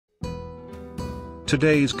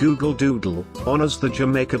Today's Google Doodle honors the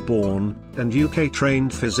Jamaica-born and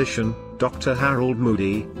UK-trained physician, Dr. Harold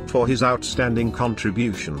Moody, for his outstanding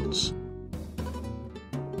contributions.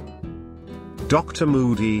 Dr.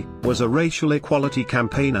 Moody was a racial equality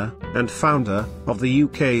campaigner and founder of the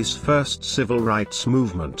UK's first civil rights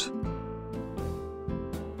movement.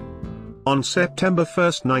 On September 1,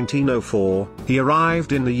 1904, he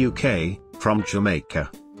arrived in the UK from Jamaica.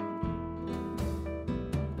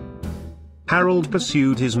 Harold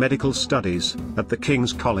pursued his medical studies at the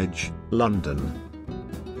King's College, London.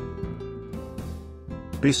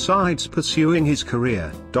 Besides pursuing his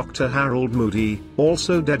career, Dr. Harold Moody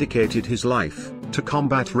also dedicated his life to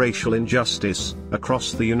combat racial injustice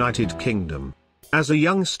across the United Kingdom. As a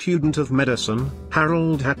young student of medicine,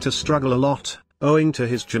 Harold had to struggle a lot, owing to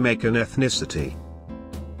his Jamaican ethnicity.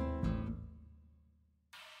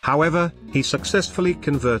 However, he successfully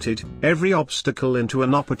converted every obstacle into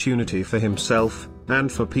an opportunity for himself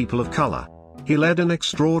and for people of color. He led an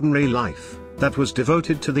extraordinary life that was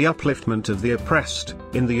devoted to the upliftment of the oppressed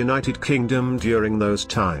in the United Kingdom during those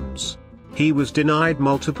times. He was denied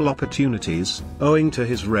multiple opportunities owing to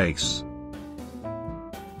his race.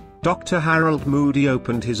 Dr. Harold Moody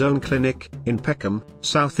opened his own clinic in Peckham,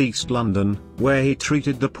 southeast London, where he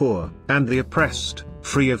treated the poor and the oppressed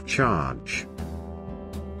free of charge.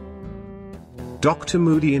 Dr.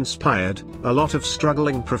 Moody inspired a lot of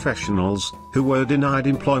struggling professionals who were denied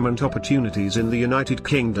employment opportunities in the United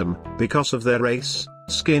Kingdom because of their race,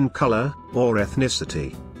 skin color, or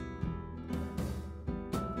ethnicity.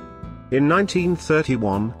 In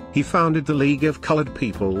 1931, he founded the League of Coloured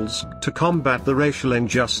Peoples to combat the racial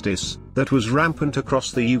injustice that was rampant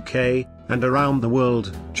across the UK and around the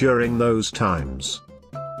world during those times.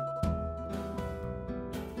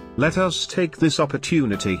 Let us take this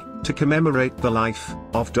opportunity to commemorate the life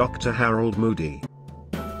of Dr. Harold Moody.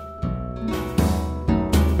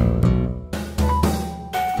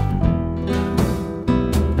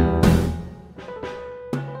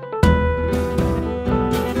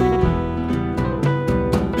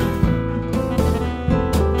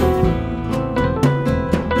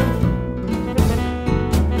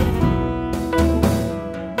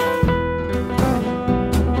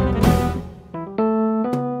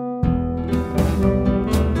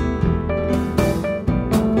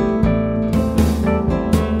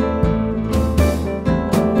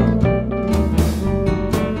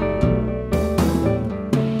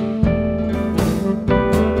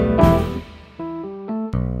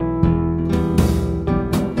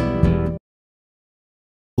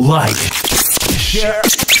 Like, share,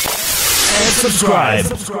 and subscribe.